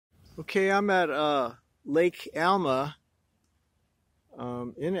Okay, I'm at Lake Alma,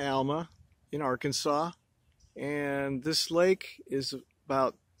 in Alma, in Arkansas, and this lake is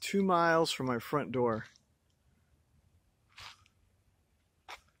about 2 miles from my front door.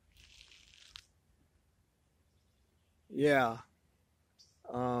 Yeah,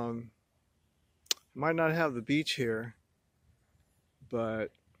 might not have the beach here,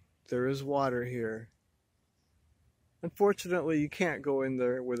 but there is water here. Unfortunately, you can't go in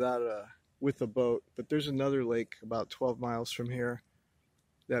there with a boat, but there's another lake about 12 miles from here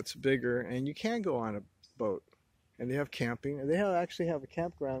that's bigger, and you can go on a boat. And they have camping, and they actually have a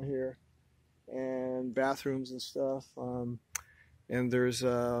campground here, and bathrooms and stuff. And there's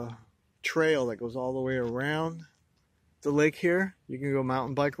a trail that goes all the way around the lake here. You can go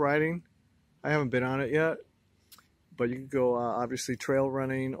mountain bike riding. I haven't been on it yet, but you can go obviously trail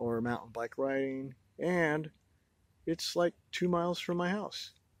running or mountain bike riding, and it's like 2 miles from my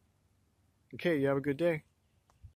house. Okay, you have a good day.